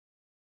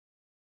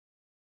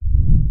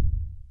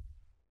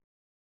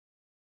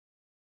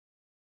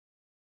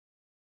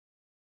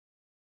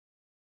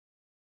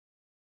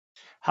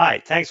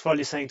Hi, thanks for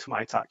listening to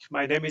my talk.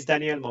 My name is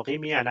Daniel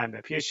Moghimi, and I'm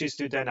a PhD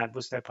student at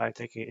Worcester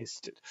Polytechnic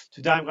Institute.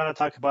 Today, I'm going to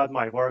talk about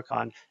my work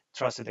on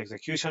trusted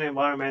execution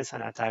environments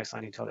and attacks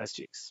on Intel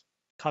SGX.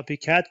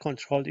 CopyCat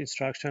controlled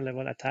instruction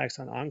level attacks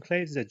on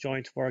enclaves is a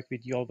joint work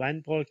with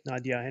Leuven, Bulck,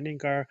 Nadia,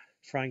 Heninger,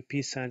 Frank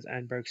Piessens,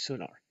 and Berk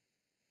Sunar.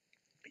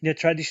 In a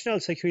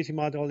traditional security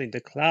model in the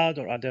cloud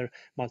or other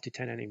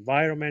multi-tenant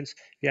environments,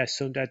 we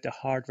assume that the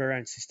hardware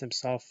and system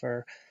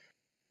software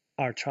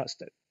are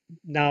trusted.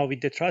 Now,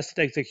 with the trusted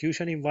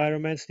execution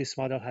environments, this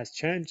model has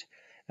changed.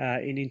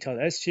 In Intel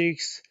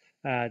SGX,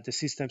 the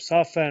system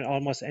software and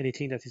almost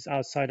anything that is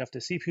outside of the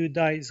CPU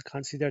die is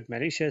considered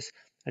malicious,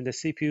 and the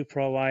CPU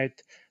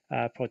provides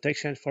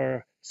protection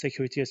for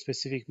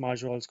security-specific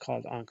modules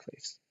called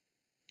enclaves.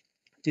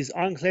 These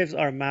enclaves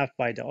are mapped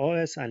by the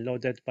OS and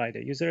loaded by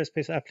the user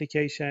space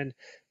application,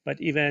 but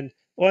even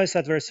OS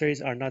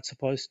adversaries are not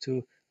supposed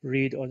to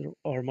read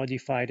or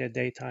modify the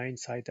data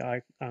inside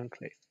the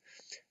enclave.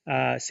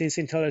 Since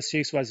Intel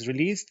SGX was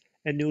released,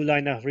 a new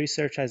line of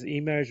research has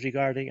emerged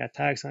regarding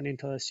attacks on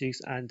Intel SGX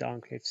and the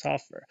enclave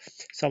software.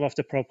 Some of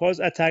the proposed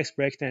attacks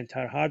break the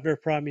entire hardware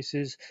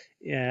promises,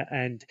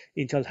 and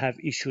Intel have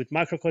issued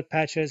microcode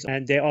patches,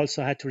 and they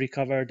also had to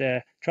recover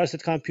the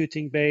trusted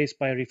computing base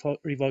by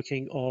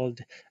revoking old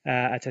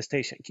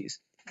attestation keys.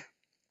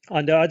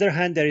 On the other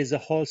hand, there is a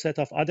whole set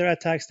of other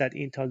attacks that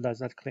Intel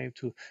does not claim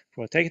to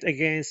protect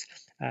against.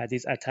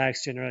 These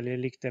attacks generally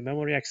leak the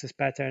memory access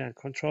pattern and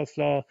control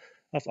flow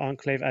of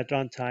enclave at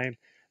runtime.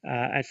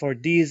 And for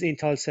these,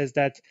 Intel says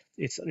that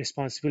it's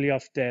responsibility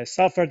of the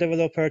software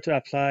developer to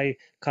apply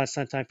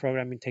constant time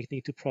programming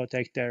technique to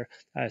protect their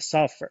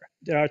software.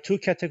 There are two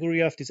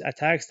categories of these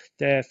attacks.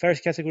 The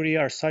first category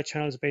are side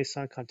channels based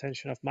on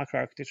contention of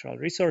microarchitectural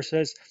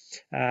resources.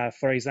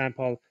 For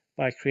example,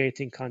 by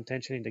creating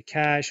contention in the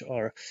cache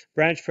or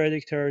branch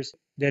predictors.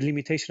 The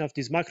limitation of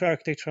these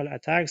microarchitectural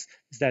attacks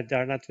is that they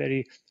are not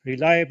very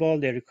reliable.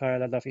 They require a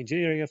lot of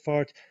engineering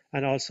effort.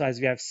 And also, as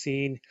we have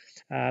seen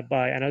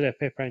by another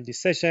paper in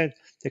this session,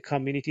 the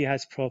community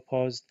has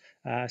proposed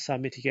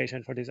some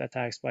mitigation for these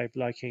attacks by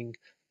blocking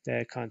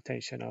the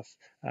contention of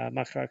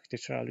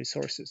microarchitectural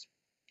resources.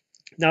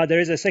 Now, there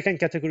is a second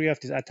category of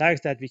these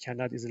attacks that we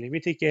cannot easily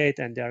mitigate,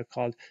 and they are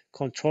called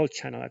control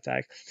channel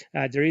attacks.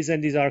 The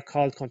reason these are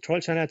called control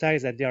channel attacks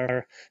is that they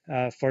are,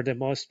 for the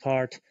most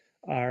part,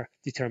 are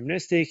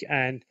deterministic,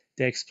 and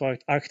they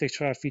exploit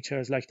architectural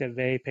features like the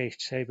way page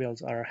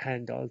tables are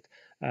handled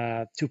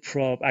to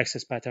probe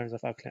access patterns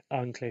of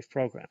enclave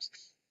programs.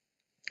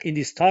 In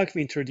this talk,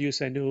 we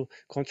introduce a new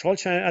control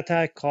channel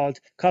attack called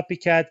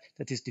CopyCat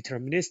that is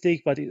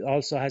deterministic, but it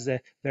also has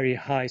a very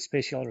high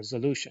spatial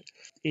resolution.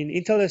 In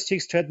Intel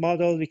SGX thread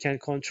model, we can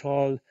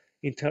control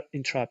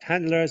interrupt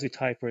handlers with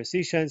high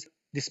precision.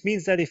 This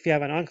means that if we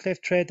have an enclave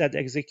thread that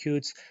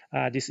executes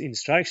this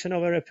instruction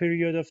over a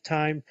period of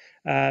time,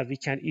 we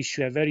can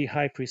issue a very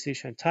high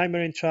precision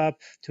timer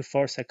interrupt to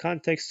force a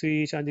context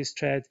switch on this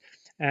thread.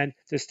 And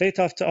the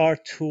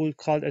state-of-the-art tool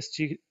called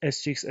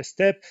SGX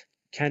step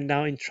can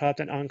now interrupt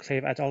an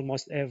enclave at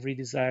almost every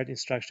desired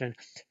instruction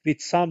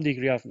with some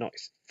degree of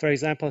noise. For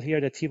example,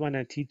 here the T1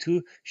 and T2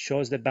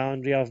 shows the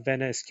boundary of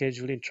when a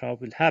scheduled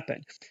interrupt will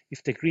happen.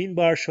 If the green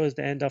bar shows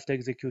the end of the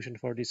execution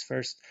for this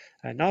first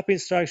NOP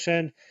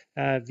instruction,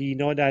 we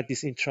know that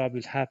this interrupt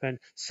will happen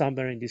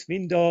somewhere in this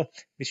window,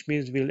 which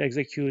means we'll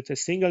execute a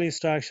single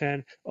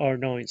instruction or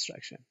no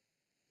instruction.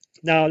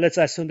 Now, let's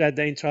assume that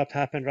the interrupt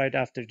happened right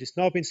after this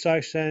NOP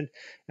instruction.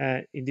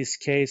 In this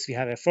case, we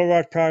have a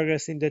forward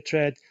progress in the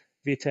thread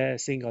with a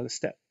single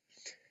step.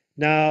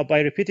 Now, by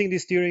repeating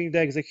this during the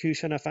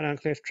execution of an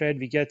enclave thread,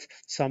 we get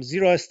some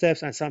 0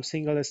 steps and some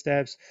single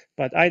steps,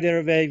 but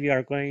either way, we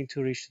are going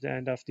to reach the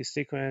end of this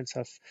sequence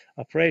of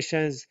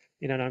operations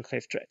in an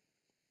enclave thread.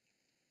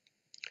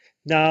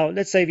 Now,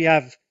 let's say we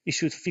have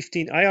issued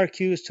 15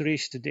 IRQs to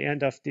reach to the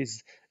end of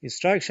these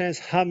instructions.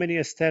 How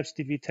many steps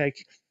did we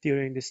take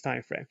during this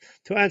time frame?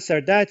 To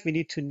answer that, we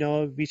need to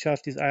know which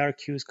of these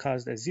IRQs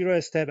caused a 0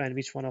 step and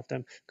which one of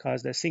them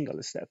caused a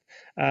single step.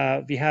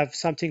 We have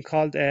something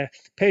called a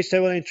page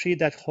table entry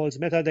that holds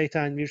metadata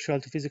and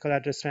virtual to physical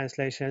address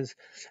translations.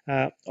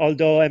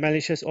 Although a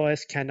malicious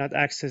OS cannot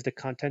access the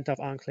content of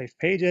enclave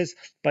pages,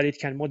 but it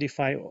can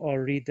modify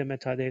or read the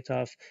metadata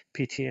of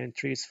PT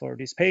entries for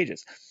these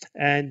pages.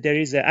 And there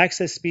is an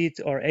access bit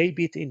or a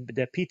bit in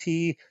the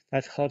PTE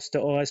that helps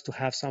the OS to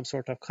have some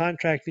sort of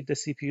contract with the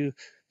CPU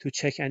to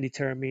check and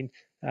determine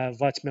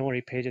what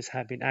memory pages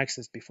have been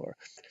accessed before.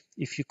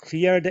 If you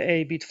clear the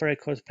A bit for a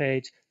code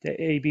page, the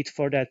A bit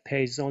for that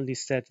page is only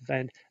set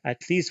when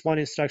at least one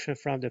instruction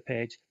from the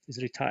page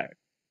is retired.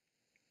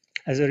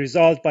 As a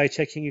result, by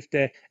checking if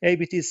the A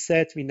bit is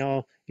set, we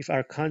know if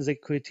our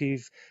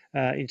consecutive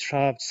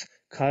interrupts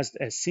caused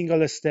a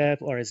single step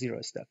or a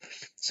 0 step.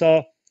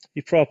 So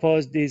we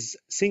propose these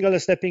single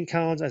stepping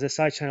counts as a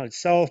side channel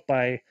itself,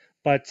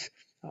 but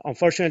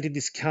unfortunately,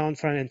 this count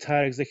for an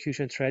entire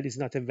execution thread is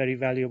not a very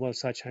valuable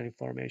side channel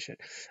information.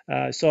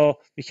 So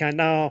we can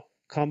now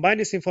combine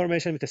this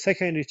information with a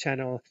secondary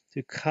channel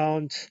to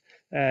count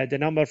the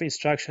number of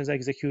instructions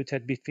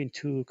executed between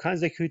two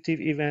consecutive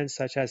events,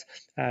 such as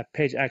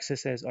page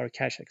accesses or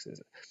cache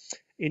accesses.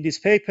 In this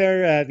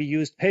paper, we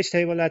used page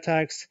table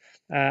attacks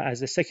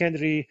as a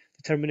secondary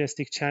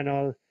deterministic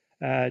channel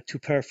to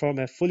perform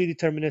a fully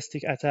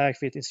deterministic attack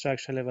with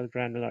instruction level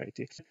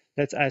granularity.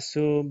 Let's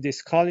assume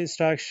this call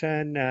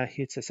instruction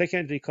hits a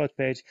secondary code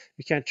page.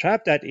 We can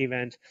trap that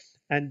event.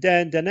 And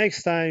then the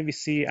next time we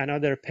see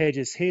another page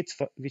is hit,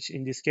 which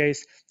in this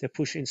case, the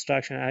push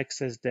instruction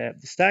accessed the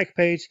stack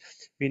page,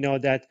 we know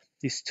that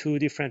these two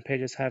different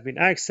pages have been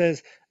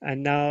accessed.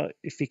 And now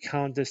if we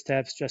count the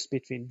steps just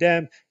between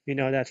them, we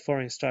know that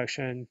 4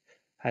 instruction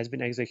has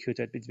been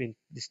executed between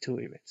these two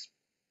events.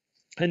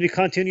 And we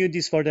continue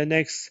this for the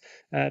next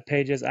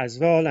pages as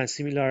well, and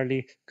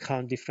similarly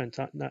count different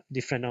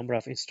number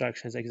of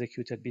instructions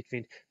executed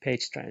between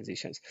page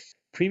transitions.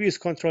 Previous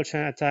control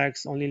chain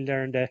attacks only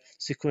learn the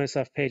sequence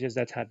of pages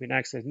that have been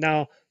accessed.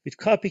 Now, with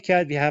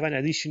CopyCat, we have an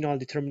additional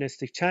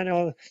deterministic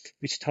channel,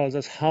 which tells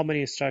us how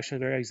many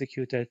instructions were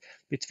executed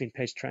between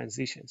page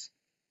transitions.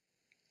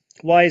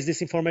 Why is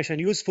this information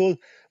useful?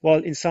 Well,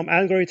 in some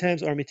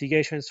algorithms or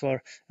mitigations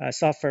for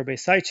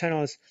software-based side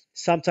channels,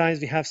 sometimes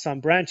we have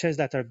some branches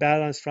that are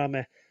balanced from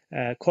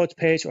a code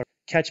page or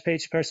catch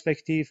page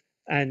perspective,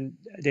 and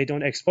they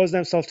don't expose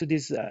themselves to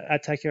these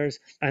attackers.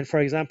 And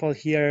for example,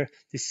 here,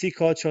 the C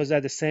code shows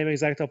that the same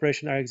exact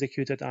operation are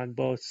executed on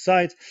both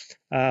sides.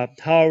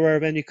 However,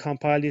 when you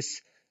compile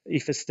this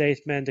if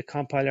statement, the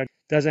compiler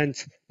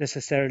doesn't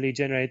necessarily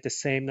generate the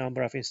same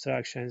number of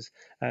instructions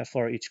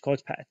for each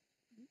code path.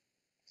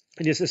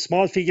 In this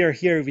small figure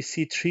here, we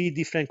see 3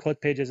 different code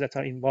pages that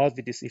are involved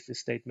with this if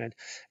statement.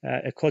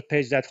 A code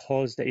page that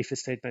holds the if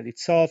statement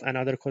itself,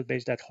 another code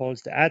page that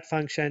holds the add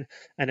function,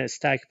 and a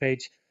stack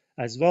page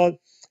as well.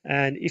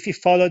 And if we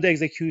follow the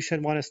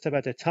execution one step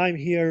at a time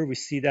here, we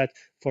see that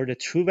for the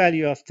true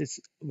value of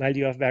this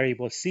value of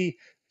variable C,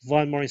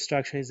 1 more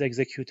instruction is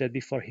executed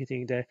before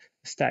hitting the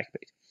stack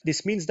page.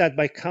 This means that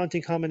by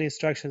counting how many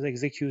instructions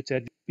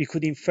executed, we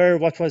could infer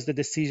what was the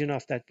decision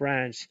of that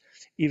branch,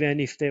 even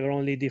if they were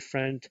only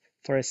different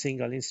for a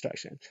single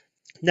instruction.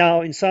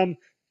 Now, in some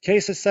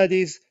case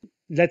studies,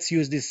 let's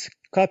use this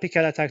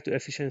CopyCat attack to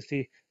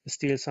efficiently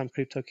steal some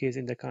crypto keys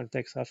in the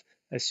context of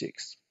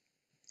SGX.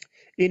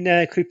 In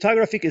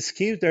cryptographic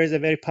schemes, there is a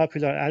very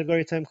popular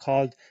algorithm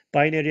called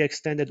binary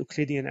extended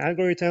Euclidean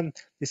algorithm.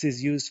 This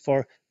is used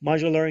for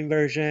modular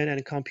inversion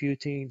and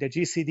computing the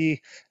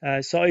GCD.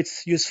 So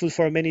it's useful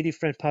for many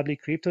different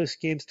public crypto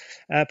schemes.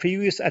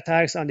 Previous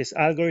attacks on this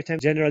algorithm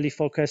generally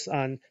focus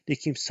on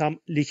leaking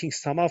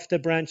some of the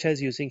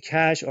branches using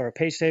cache or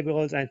page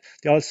tables. And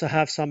they also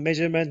have some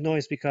measurement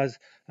noise because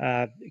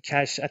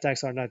cache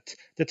attacks are not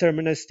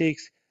deterministic.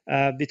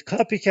 With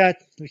CopyCat,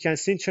 we can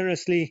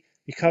synchronously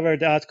recover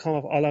the outcome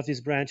of all of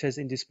these branches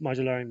in this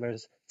modular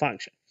inverse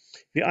function.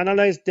 We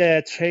analyzed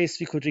the trace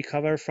we could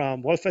recover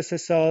from Wolf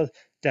SSL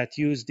that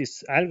used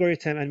this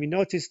algorithm, and we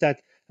noticed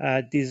that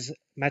these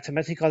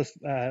mathematical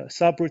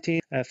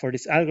subroutines for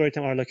this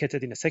algorithm are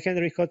located in a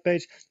secondary code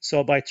page.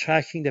 So by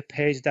tracking the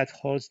page that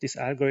holds this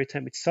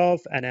algorithm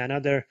itself and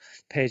another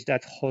page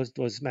that holds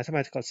those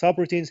mathematical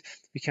subroutines,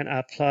 we can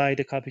apply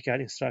the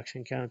CopyCat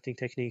instruction counting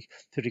technique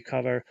to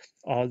recover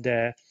all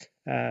the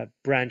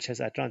branches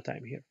at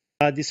runtime here.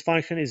 This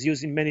function is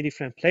used in many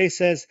different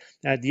places.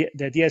 The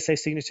DSA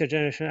signature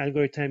generation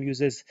algorithm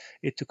uses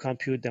it to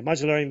compute the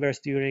modular inverse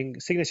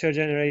during signature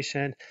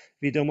generation.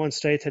 We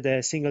demonstrated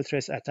a single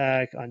trace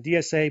attack on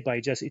DSA by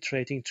just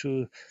iterating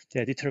through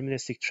the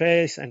deterministic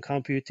trace and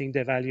computing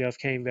the value of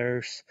K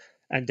inverse,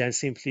 and then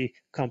simply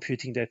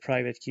computing the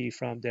private key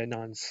from the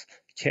nonce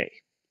K.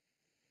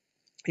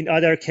 In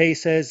other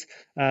cases,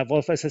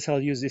 Wolf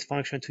SSL uses this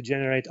function to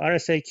generate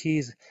RSA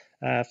keys.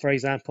 For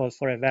example,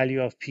 for a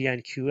value of P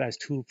and Q as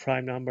 2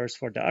 prime numbers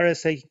for the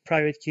RSA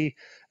private key,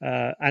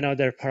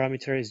 another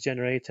parameter is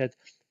generated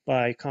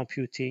by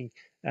computing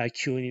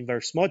Q in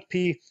inverse mod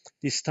P.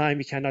 This time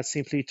we cannot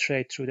simply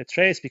iterate through the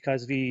trace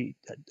because we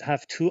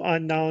have 2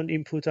 unknown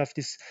input of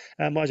this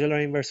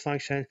modular inverse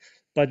function,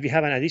 but we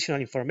have an additional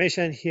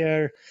information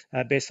here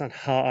based on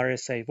how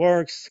RSA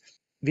works,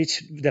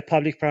 which the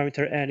public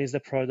parameter n is the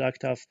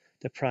product of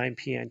the prime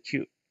P and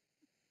Q.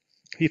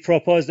 We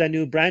proposed a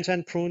new branch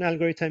and prune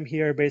algorithm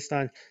here based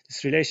on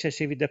this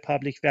relationship with the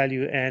public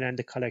value n and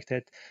the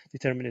collected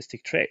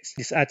deterministic trace.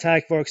 This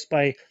attack works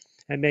by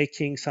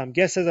making some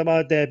guesses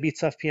about the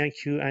bits of P and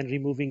Q and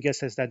removing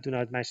guesses that do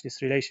not match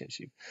this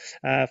relationship.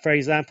 For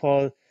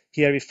example,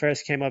 here we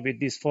first came up with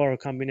these 4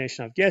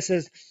 combination of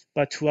guesses,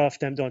 but 2 of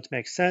them don't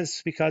make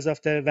sense because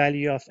of the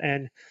value of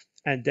n,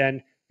 and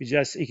then we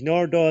just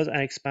ignore those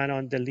and expand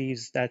on the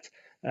leaves that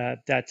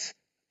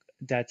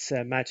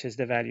matches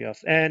the value of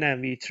n,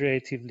 and we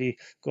iteratively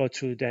go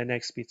through the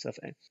next bits of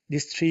n.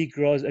 This tree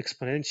grows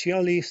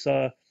exponentially,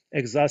 so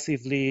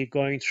exhaustively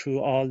going through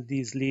all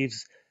these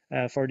leaves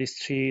for this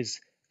tree is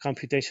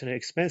computationally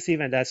expensive,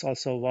 and that's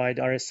also why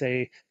the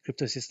RSA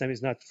crypto system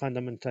is not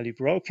fundamentally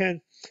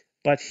broken.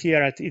 But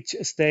here at each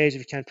stage,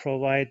 we can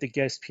provide the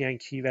guess P and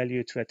Q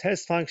value to a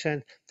test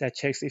function that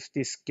checks if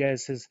these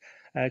guesses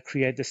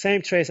create the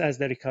same trace as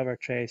the recovered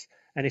trace.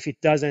 And if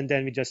it doesn't,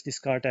 then we just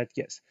discard that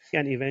guess.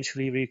 And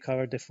eventually we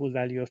recover the full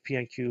value of P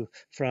and Q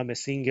from a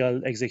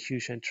single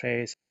execution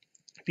trace.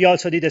 We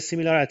also did a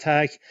similar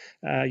attack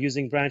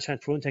using branch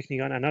and prune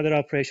technique on another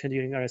operation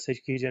during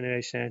RSA key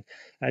generation,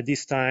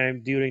 this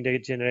time during the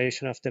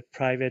generation of the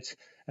private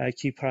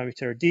key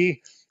parameter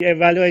D. We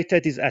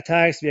evaluated these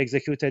attacks. We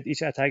executed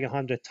each attack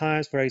 100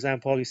 times. For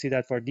example, you see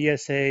that for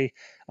DSA,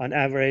 on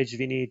average,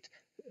 we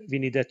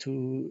needed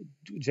to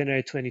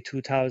generate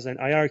 22,000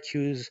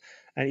 IRQs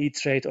and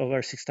iterate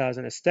over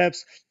 6,000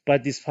 steps.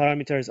 But these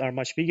parameters are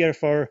much bigger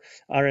for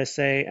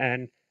RSA,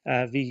 and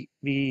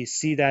we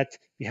see that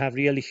we have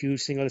really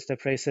huge single step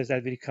traces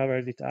that we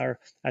recovered with our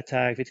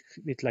attack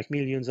with like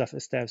millions of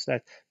steps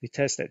that we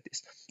tested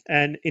this.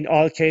 And in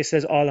all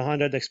cases, all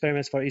 100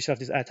 experiments for each of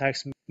these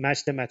attacks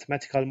matched the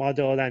mathematical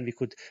model, and we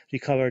could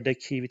recover the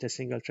key with a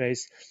single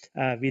trace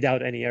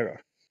without any error.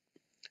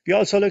 We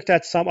also looked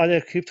at some other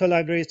crypto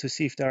libraries to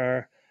see if they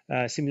are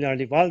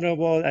similarly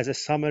vulnerable. As a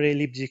summary,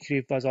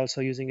 libgcrypt was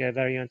also using a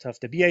variant of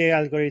the BAA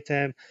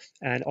algorithm,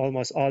 and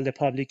almost all the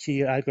public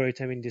key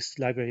algorithm in this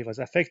library was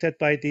affected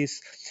by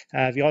this.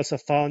 We also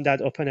found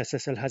that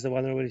OpenSSL has a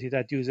vulnerability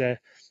that uses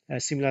a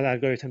similar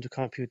algorithm to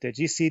compute the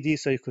GCD,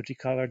 so you could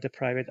recover the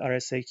private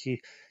RSA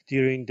key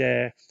during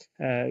the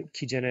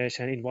key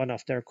generation in one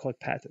of their code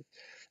paths.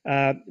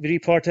 We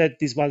reported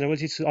these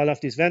vulnerabilities to all of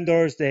these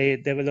vendors.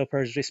 The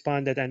developers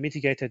responded and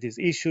mitigated these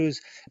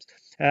issues.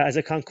 As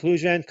a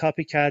conclusion,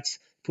 CopyCat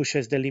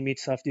pushes the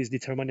limits of these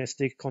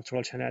deterministic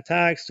control chain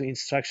attacks to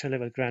instruction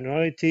level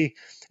granularity.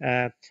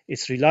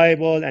 It's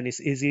reliable and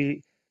it's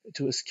easy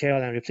to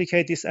scale and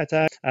replicate this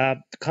attack.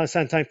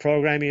 Constant time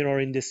programming, or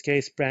in this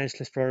case,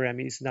 branchless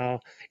programming, is now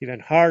even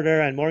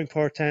harder and more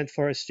important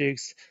for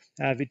SGX.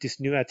 With this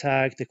new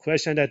attack, the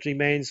question that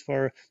remains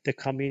for the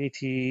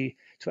community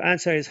to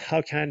answer is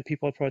how can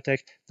people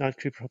protect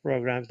non-crypto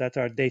programs that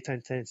are data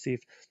intensive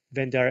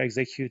when they are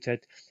executed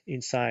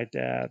inside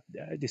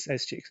this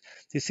SGX.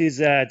 This is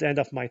the end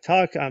of my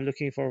talk. I'm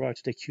looking forward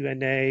to the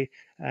Q&A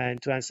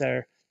and to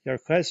answer your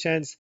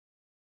questions.